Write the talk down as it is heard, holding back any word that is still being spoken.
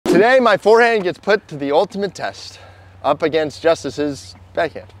Today, my forehand gets put to the ultimate test up against Justice's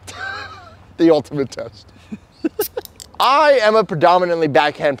backhand. The ultimate test. I am a predominantly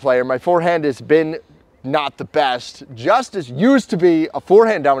backhand player. My forehand has been not the best. Justice used to be a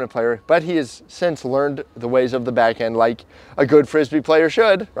forehand dominant player, but he has since learned the ways of the backhand like a good Frisbee player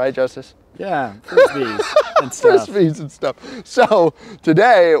should, right, Justice? Yeah, Frisbees and stuff. Frisbees and stuff. So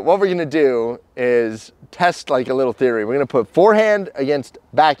today, what we're gonna do is test like a little theory. We're gonna put forehand against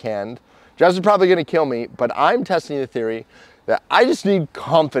backhand. Justice is probably gonna kill me, but I'm testing the theory that I just need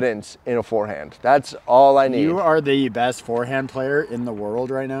confidence in a forehand. That's all I need. You are the best forehand player in the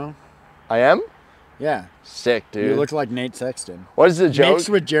world right now. I am? Yeah. Sick, dude. You look like Nate Sexton. What is the joke? Mixed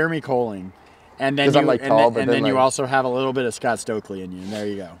with Jeremy Colling. And then, I'm like tall, but then you also have a little bit of Scott Stokely in you. And there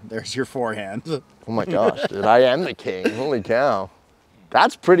you go. There's your forehand. Oh my gosh, dude. I am the king. Holy cow.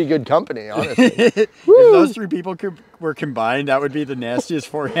 That's pretty good company, honestly. If those three people were combined, that would be the nastiest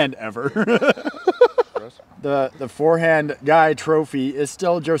forehand ever. The forehand guy trophy is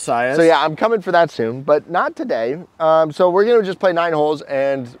still Josiah's. So yeah, I'm coming for that soon, but not today. So we're gonna just play 9 holes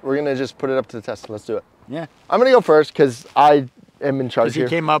and we're gonna just put it up to the test. Let's do it. Yeah. I'm gonna go first because I am in charge here. He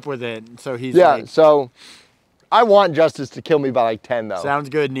came up with it, so he's yeah. So I want Justice to kill me by like 10 though. Sounds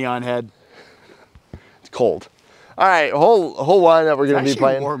good, Neon Head. It's cold. All right, hole 1 that we're gonna be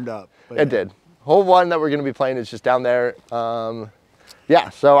playing. Warmed up. It did. Hole 1 that we're gonna be playing is just down there. Yeah,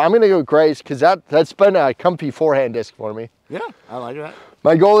 so I'm gonna go Grace because that's been a comfy forehand disc for me. Yeah, I like that.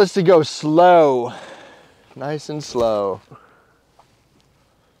 My goal is to go slow, nice and slow.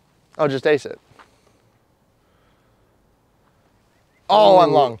 Oh, just ace it. Oh,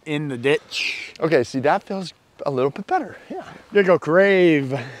 I'm long. In the ditch. Okay, see, that feels a little bit better. Yeah. You go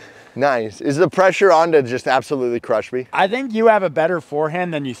Crave. Nice. Is the pressure on to just absolutely crush me? I think you have a better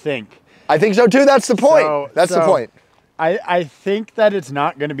forehand than you think. I think so too. That's the point. That's the point. I think that it's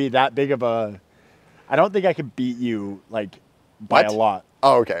not going to be that big of a... I don't think I can beat you, like, by a lot.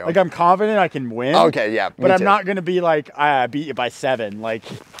 Oh, okay. Like, I'm confident I can win. Okay, yeah, But I'm not going to be like, I beat you by 7. Like,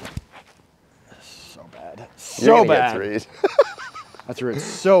 so bad. So bad. Get threes. I threw it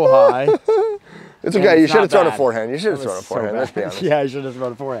so high. It's okay. You should have thrown a forehand. You should have thrown a forehand. Let's be honest. Yeah, I should have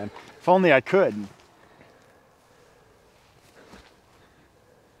thrown a forehand. If only I could.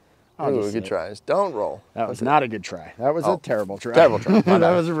 Ooh, good tries. Don't roll. That was not a good try. That was a terrible try. Terrible try.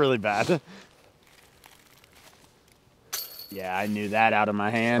 That was really bad. Yeah, I knew that out of my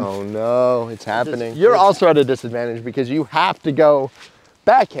hand. Oh no, it's happening. You're also at a disadvantage because you have to go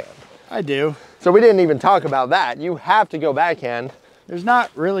backhand. I do. So we didn't even talk about that. You have to go backhand. There's not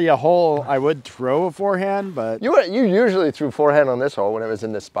really a hole I would throw a forehand, but... You usually threw forehand on this hole when it was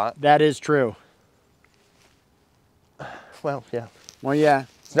in this spot. That is true. Well, yeah. Well, yeah.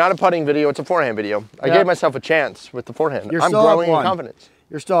 It's not a putting video, it's a forehand video. I gave myself a chance with the forehand. I'm growing in confidence.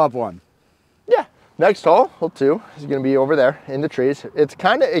 You're still up 1. Yeah. Next hole, hole 2, is gonna be over there in the trees. It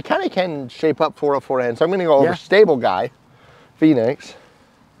kind of can shape up for a forehand. So I'm gonna go over Stable Guy, Phoenix.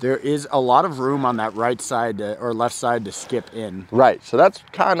 There is a lot of room on that right side or left side to skip in. Right, so that's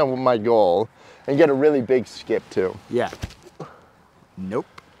kind of my goal. And get a really big skip too. Yeah. Nope.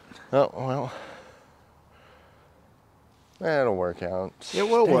 Oh, well. That'll work out. It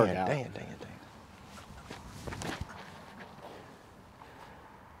will work out. Dang it.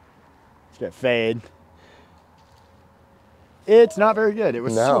 Let's get fade. It's not very good. It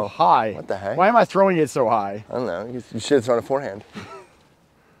was so high. What the heck? Why am I throwing it so high? I don't know. You should have thrown a forehand.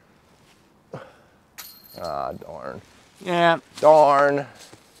 Ah, darn. Yeah. Darn.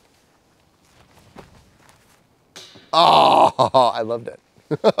 Oh, I loved it.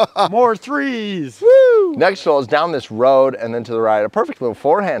 More threes. Woo! Next hole is down this road and then to the right. A perfect little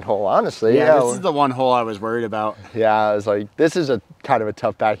forehand hole, honestly. Yeah, this is the one hole I was worried about. Yeah, I was like, this is a kind of a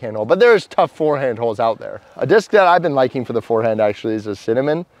tough backhand hole, but there's tough forehand holes out there. A disc that I've been liking for the forehand actually is a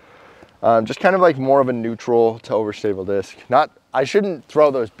Cinnamon. Just kind of like more of a neutral to overstable disc. I shouldn't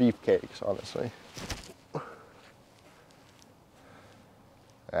throw those beefcakes, honestly.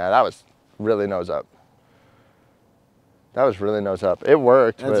 Yeah, that was really nose up. That was really nose up. It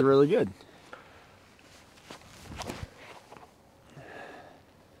worked. That's really good.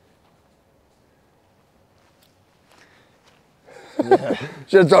 Yeah.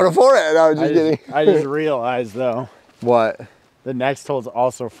 Should have thrown a forehand. I was just kidding. I just realized though. What? The next hole's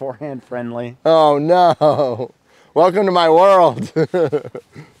also forehand friendly. Oh no. Welcome to my world.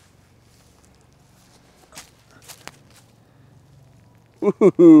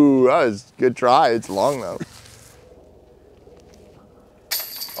 Ooh, that was a good try. It's long though.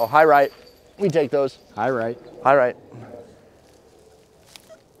 Oh, high right. We take those. High right. High right.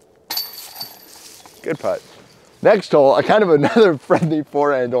 Good putt. Next hole, a kind of another friendly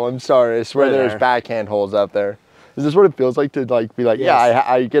forehand hole. I'm sorry, I swear Right there's there. backhand holes out there. Is this what it feels like to like be like, Yes. yeah,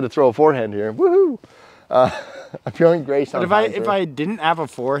 I get to throw a forehand here, woohoo! I'm feeling grace on But if hyzer. I didn't have a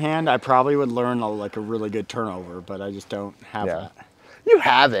forehand, I probably would learn like a really good turnover. But I just don't have that. You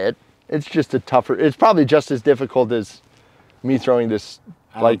have it. It's just a tougher. It's probably just as difficult as me throwing this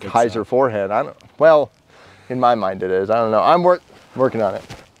I don't like think hyzer so. forehand. I don't. Well, in my mind it is. I don't know. I'm working on it.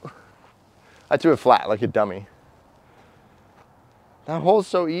 I threw it flat like a dummy. That hole's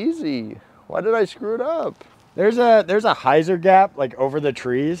so easy. Why did I screw it up? There's a hyzer gap like over the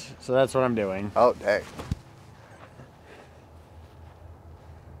trees, so that's what I'm doing. Oh dang.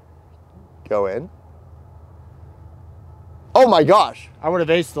 Go in. Oh my gosh. I would have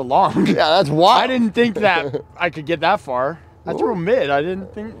aced the long. Yeah, that's wild. I didn't think that I could get that far. I threw a mid. I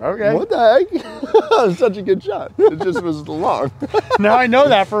didn't think. Okay. What the heck? That was such a good shot. It just was long. Now I know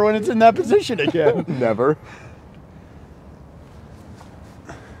that for when it's in that position again. Never.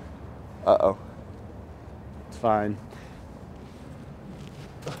 Uh-oh. It's fine.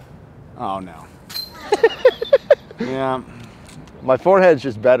 Oh no. Yeah. My forehead's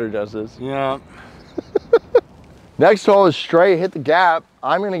just better, Justice. Yeah. Next hole is straight, hit the gap.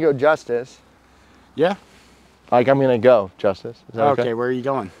 I'm gonna go Justice. Yeah. Like I'm gonna go Justice. Is that Okay, where are you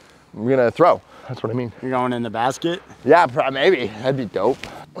going? I'm gonna throw. That's what I mean. You're going in the basket? Yeah, maybe. That'd be dope.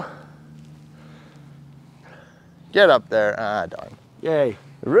 Get up there. Ah, darn. Yay.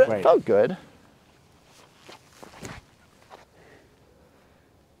 It felt good.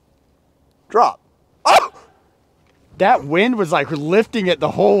 Drop. Oh! That wind was like lifting it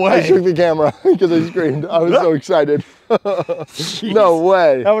the whole I way. shook the camera because I screamed. I was so excited. Jeez. No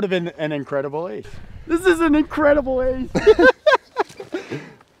way. That would have been an incredible ace. This is an incredible ace.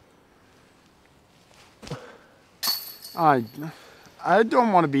 I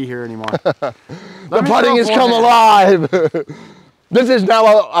don't want to be here anymore. The putting has come alive. This is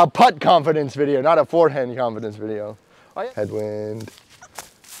now a putt confidence video, not a forehand confidence video. Oh, yeah. Headwind.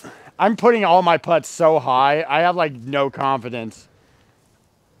 I'm putting all my putts so high, I have like no confidence.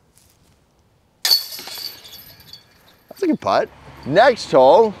 That's a good putt. Next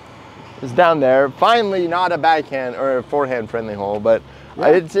hole is down there. Finally, not a backhand or a forehand friendly hole, but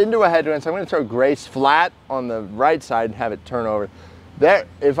it's into a headwind, so I'm going to throw Grace flat on the right side and have it turn over. There,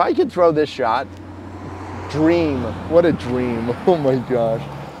 if I could throw this shot, dream. What a dream. Oh my gosh.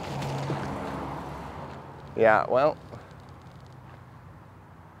 Yeah, well.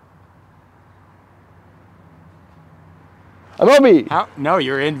 I'm Obi. No,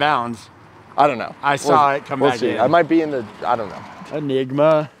 you're inbounds. I don't know. I saw it come we'll back see. in. I might be in the, I don't know.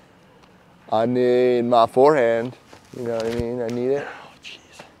 Enigma. I need my forehand. You know what I mean? I need it. Oh,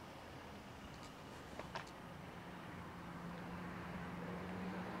 jeez.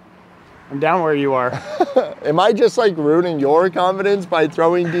 I'm down where you are. Am I just like ruining your confidence by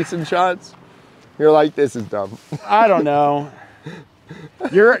throwing decent shots? You're like, this is dumb. I don't know.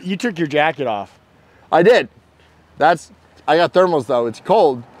 You took your jacket off. I did. I got thermals though. It's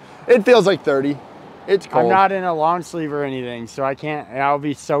cold. It feels like 30. It's cold. I'm not in a long sleeve or anything, so I can't. I'll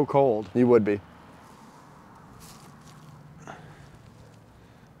be so cold. You would be.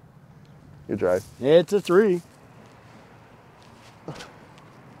 Good drive. It's a 3.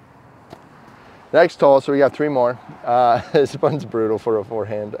 Next hole, so we got 3 more. This one's brutal for a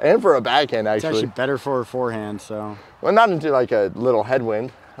forehand and for a backhand It's actually. actually better for a forehand, so. Well, not into like a little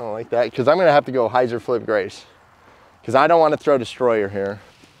headwind. I don't like that because I'm gonna have to go hyzer flip Grace because I don't want to throw destroyer here.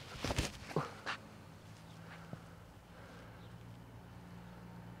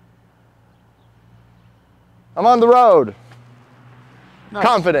 I'm on the road. Nice.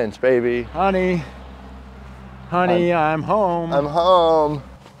 Confidence, baby. Honey, I'm home. I'm home.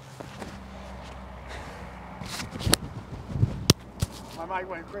 My mic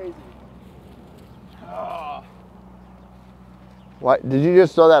went crazy. Oh. What? Did you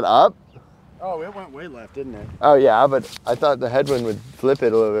just throw that up? Oh, it went way left, didn't it? Oh yeah, but I thought the headwind would flip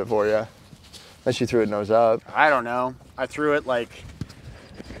it a little bit for you. Unless you threw it nose up. I don't know. I threw it like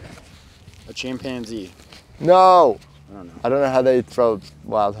a chimpanzee. No. I don't know. I don't know how they throw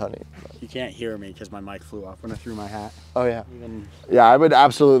wild honey. You can't hear me because my mic flew off when I threw my hat. Oh yeah. Even Yeah, I would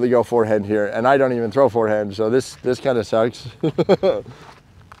absolutely go forehand here, and I don't even throw forehand, so this kind of sucks.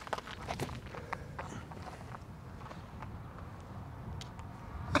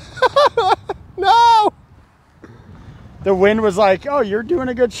 No! the wind was like, "Oh, you're doing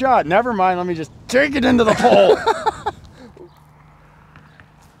a good shot. Never mind. Let me just take it into the pole."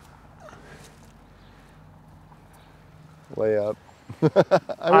 Way up.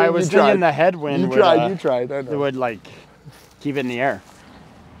 I was thinking the headwind You tried. I it know. would like keep it in the air.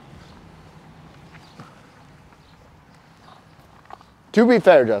 To be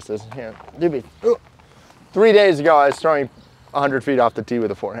fair, Justice, here, 3 days ago I was throwing 100 feet off the tee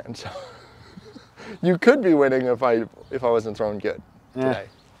with a forehand. So you could be winning if I wasn't throwing good today.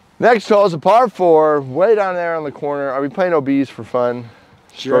 Next hole is a par 4, way down there on the corner. Are we playing OBs for fun?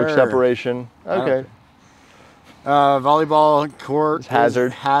 Stroke separation. Okay. Volleyball court,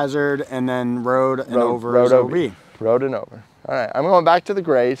 hazard, and then road and over is OB. Road and over. All right, I'm going back to the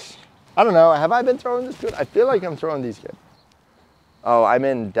grace. I don't know, have I been throwing this good? I feel like I'm throwing these good. Oh, I'm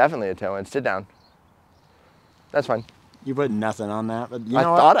in definitely a tailwind. Sit down. That's fine. You put nothing on that, but you I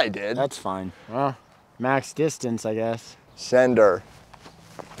know thought what? I did. That's fine. Well, max distance, I guess. Sender.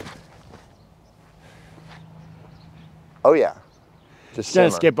 Oh yeah. Just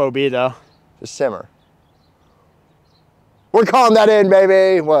gonna skip OB though. Just simmer. We're calling that in,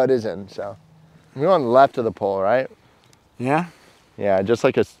 baby. Well, it is in, so. We're on the left of the pole, right? Yeah. Yeah, just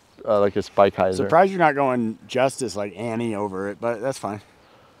like a spike hyzer. Surprised you're not going Justice like Annie over it, but that's fine.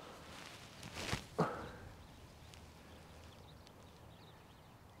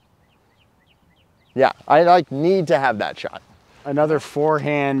 Yeah, I need to have that shot. Another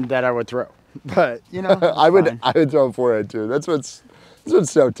forehand that I would throw, but you know. I would throw a forehand too. That's what's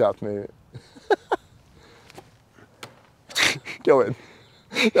so tough, maybe. Go in.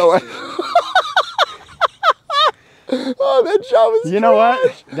 Go in. Oh, that shot was. You know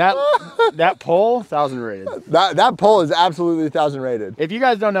what? That pole, 1,000 rated. That pole is absolutely 1,000 rated. If you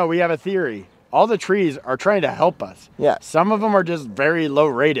guys don't know, we have a theory. All the trees are trying to help us. Yeah. Some of them are just very low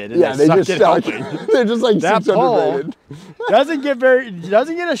rated. And yeah, they just suck. Helping. They're just like that 600 pole rated.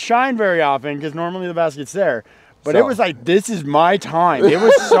 doesn't get a shine very often because normally the basket's there. But it was like, this is my time. It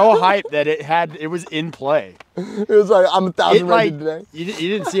was so hyped that it was in play. It was like, I'm 1,000 rated today. You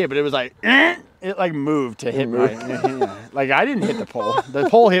didn't see it, but it was like, it like moved to hit my, like I didn't hit the pole. The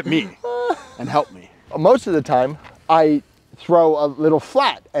pole hit me and helped me. Most of the time, I throw a little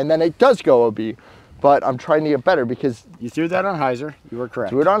flat and then it does go OB, but I'm trying to get better because. You threw that on hyzer, you were correct.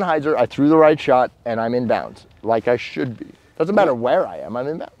 Threw it on hyzer, I threw the right shot and I'm in bounds, like I should be. Doesn't matter where I am, I'm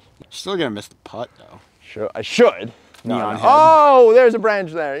in bounds. Still gonna miss the putt though. I should. No. Oh, there's a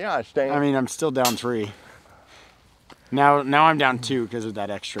branch there. Yeah, staying. I mean, I'm still down 3. Now I'm down 2 because of that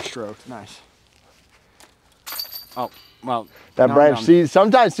extra stroke. Nice. Oh, well. That branch,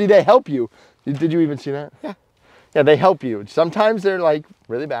 sometimes they help you. Did you even see that? Yeah. Yeah, they help you. Sometimes they're like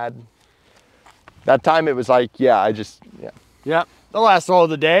really bad. That time it was like, yeah. Yep. The last hole of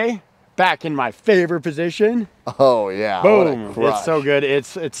the day. Back in my favorite position. Oh yeah. Boom. It's so good.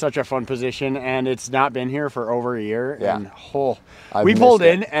 It's such a fun position and it's not been here for over a year. Yeah. And we pulled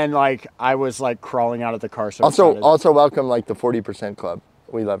in and like I was like crawling out of the car. So also welcome like the 40% club.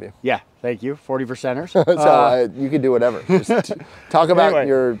 We love you. Yeah, thank you, 40%ers. So you can do whatever. Just talk about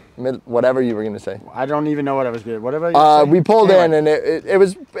anyway, whatever you were gonna say. I don't even know what I was gonna. What about you? We pulled in and it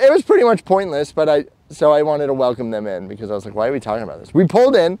was pretty much pointless, but I wanted to welcome them in because I was like, why are we talking about this? We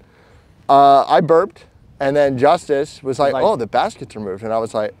pulled in. I burped, and then Justice was like, oh, the basket's removed. And I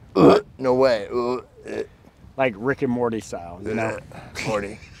was like, no way. Like Rick and Morty style, you know?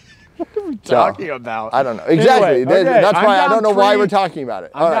 Morty. What are we talking about? I don't know. Exactly. Anyway, that's why I don't know 3. why we're talking about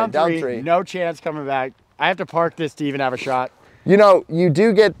it. I'm All right, down down 3. No chance coming back. I have to park this to even have a shot. You know, you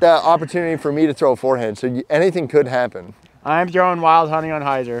do get the opportunity for me to throw a forehand, so anything could happen. I'm throwing wild honey on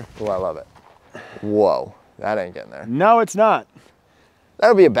hyzer. Oh, I love it. Whoa, that ain't getting there. No, it's not.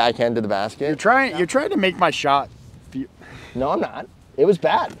 That'll be a backhand to the basket. You're trying to make my shot. No, I'm not. It was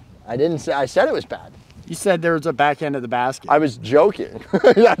bad. I said it was bad. You said there was a backhand of the basket. I was joking.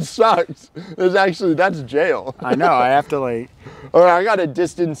 That sucks. That's jail. I know, I have to like. All right, I got a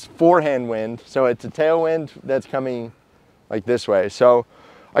distance forehand wind. So it's a tailwind that's coming like this way. So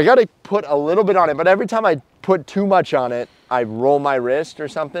I got to put a little bit on it, but every time I put too much on it, I roll my wrist or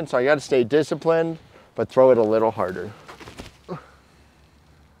something. So I got to stay disciplined, but throw it a little harder.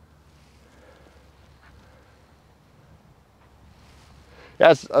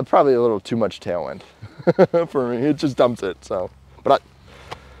 That's probably a little too much tailwind for me. It just dumps it, so. But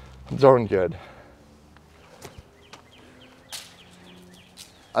I'm throwing good.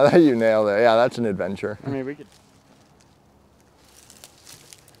 I thought you nailed it. Yeah, that's an adventure. I mean, we could.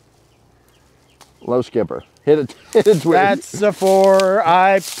 Low skipper. Hit a twig. That's a 4.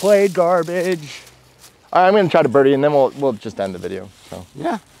 I played garbage. All right, I'm gonna try to birdie and then we'll just end the video. So.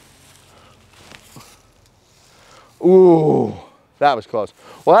 Yeah. Ooh. That was close.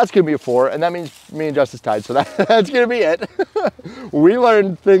 Well, that's gonna be a 4, and that means me and Justice tied, so that's gonna be it. We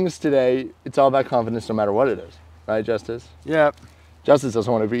learned things today. It's all about confidence no matter what it is. Right, Justice? Yep. Justice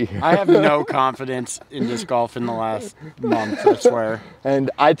doesn't want to be here. I have no confidence in disc golf in the last month, I swear. And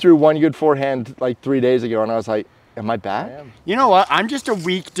I threw one good forehand like 3 days ago, and I was like, Am I bad? I am. You know what? I'm just a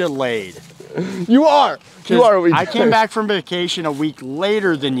week delayed. You are. You are a week I came delayed. back from vacation a week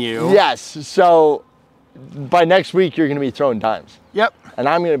later than you. Yes. So by next week, you're going to be throwing dimes. Yep. And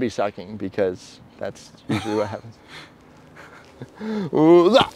I'm going to be sucking because that's usually what happens. Ooh,